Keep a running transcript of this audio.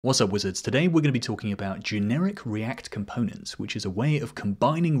What's up, wizards? Today we're going to be talking about generic React components, which is a way of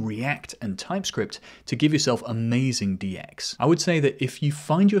combining React and TypeScript to give yourself amazing DX. I would say that if you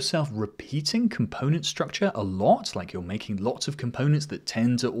find yourself repeating component structure a lot, like you're making lots of components that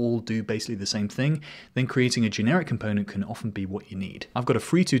tend to all do basically the same thing, then creating a generic component can often be what you need. I've got a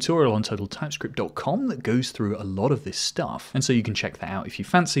free tutorial on TotalTypeScript.com that goes through a lot of this stuff, and so you can check that out if you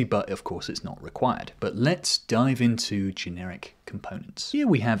fancy, but of course it's not required. But let's dive into generic components. Here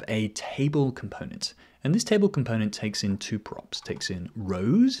we have a table component, and this table component takes in two props, takes in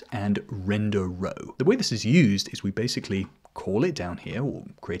rows and render row. The way this is used is we basically call it down here, or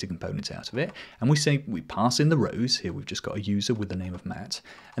create a component out of it, and we pass in the rows. Here we've just got a user with the name of Matt,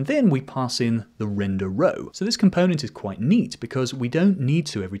 and then we pass in the render row. So this component is quite neat because we don't need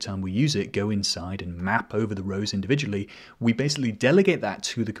to, every time we use it, go inside and map over the rows individually. We basically delegate that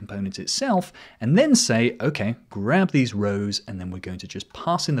to the component itself and then say, okay, grab these rows, and then we're going to just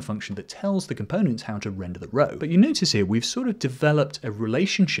pass in the function that tells the component how to render the row. But you notice here we've sort of developed a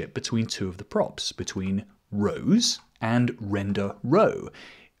relationship between two of the props, between rows and render row.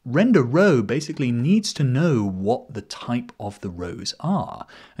 Render row basically needs to know what the type of the rows are,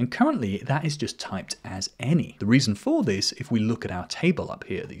 and currently that is just typed as any. The reason for this, if we look at our table up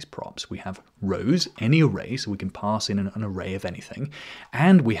here, these props, we have rows, any array, so we can pass in an array of anything,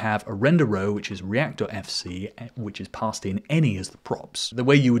 and we have a render row, which is react.fc, which is passed in any as the props. The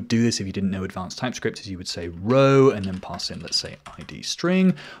way you would do this if you didn't know advanced TypeScript is you would say row and then pass in, let's say, ID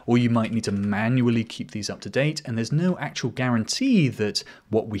string, or you might need to manually keep these up to date, and there's no actual guarantee that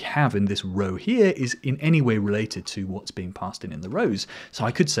what we have in this row here is in any way related to what's being passed in the rows. So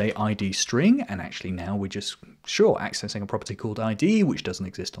I could say ID string, and actually now we're just, sure, accessing a property called ID, which doesn't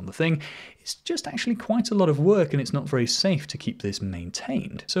exist on the thing. It's just actually quite a lot of work, and it's not very safe to keep this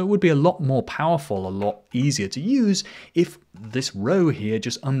maintained. So it would be a lot more powerful, a lot easier to use if this row here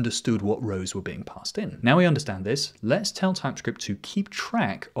just understood what rows were being passed in. Now we understand this, let's tell TypeScript to keep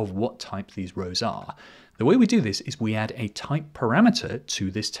track of what type these rows are. The way we do this is we add a type parameter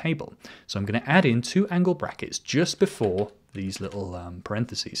to this table. So I'm going to add in two angle brackets just before these little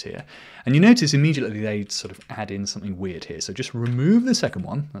parentheses here. And you notice immediately they sort of add in something weird here. So just remove the second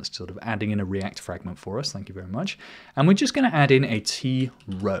one. That's sort of adding in a React fragment for us. Thank you very much. And we're just going to add in a T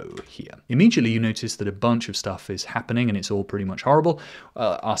row here. Immediately you notice that a bunch of stuff is happening and it's all pretty much horrible.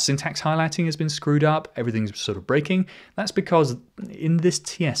 Our syntax highlighting has been screwed up. Everything's sort of breaking. That's because in this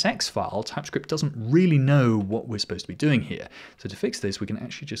TSX file, TypeScript doesn't really know what we're supposed to be doing here. So to fix this, we can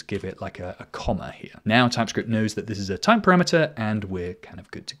actually just give it like a comma here. Now TypeScript knows that this is a type parameter, and we're kind of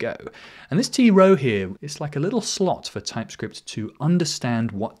good to go. And this T row here is like a little slot for TypeScript to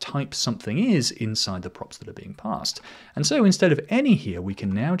understand what type something is inside the props that are being passed. And so instead of any here, we can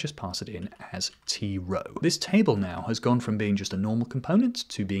now just pass it in as T row. This table now has gone from being just a normal component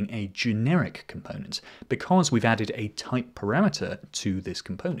to being a generic component because we've added a type parameter to this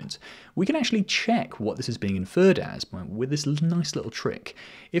component. We can actually check what this is being inferred as with this nice little trick.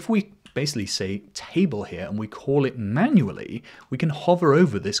 If we basically say table here and we call it manually, we can hover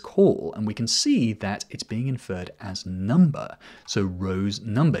over this call and we can see that it's being inferred as number. So rows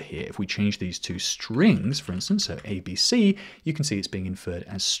number here, if we change these to strings, for instance, so ABC, you can see it's being inferred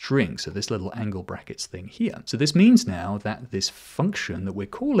as string. So this little angle brackets thing here. So this means now that this function that we're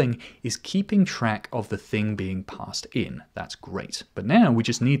calling is keeping track of the thing being passed in. That's great. But now we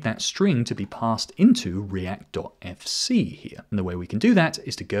just need that string to be passed into react.fc here. And the way we can do that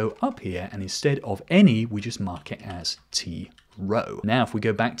is to go up here, and instead of any, we just mark it as T row. Now if we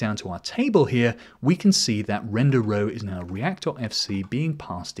go back down to our table here, we can see that render row is now react.fc being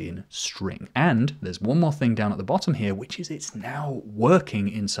passed in string. And there's one more thing down at the bottom here, which is it's now working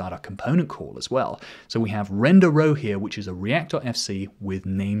inside our component call as well. So we have render row here, which is a react.fc with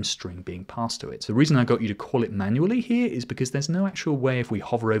name string being passed to it. So the reason I got you to call it manually here is because there's no actual way, if we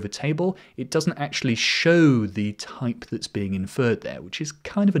hover over table, it doesn't actually show the type that's being inferred there, which is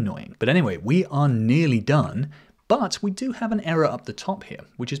kind of annoying. But anyway, we are nearly done. But we do have an error up the top here,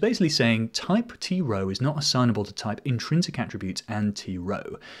 which is basically saying type T-row is not assignable to type intrinsic attributes and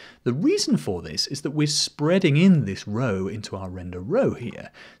T-row. The reason for this is that we're spreading in this row into our render row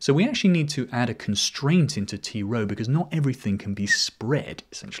here. So we actually need to add a constraint into T-row because not everything can be spread,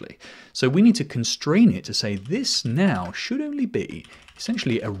 essentially. So we need to constrain it to say this now should only be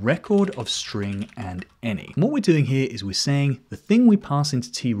essentially a record of string and any. And what we're doing here is we're saying the thing we pass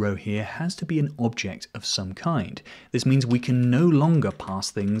into T row here has to be an object of some kind. void. This means we can no longer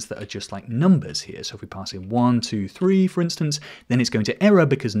pass things that are just like numbers here. So if we pass in 1, 2, 3, for instance, then it's going to error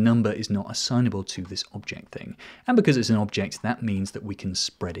because number is not assignable to this object thing. And because it's an object, that means that we can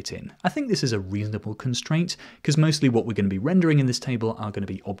spread it in. I think this is a reasonable constraint because mostly what we're going to be rendering in this table are going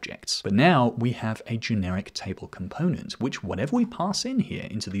to be objects. But now we have a generic table component, which whatever we pass in here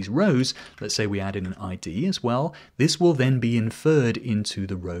into these rows, let's say we add in an ID as well, this will then be inferred into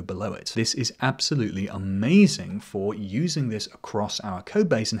the row below it. This is absolutely amazing for using this across our code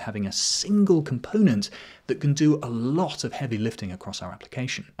base and having a single component that can do a lot of heavy lifting across our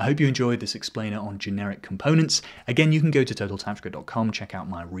application. I hope you enjoyed this explainer on generic components. Again, you can go to totaltypescript.com, check out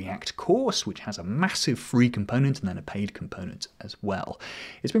my React course, which has a massive free component and then a paid component as well.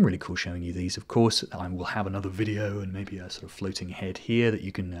 It's been really cool showing you these, of course. I will have another video and maybe a sort of floating head here that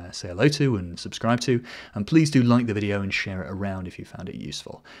you can say hello to and subscribe to. And please do like the video and share it around if you found it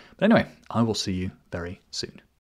useful. But anyway, I will see you very soon.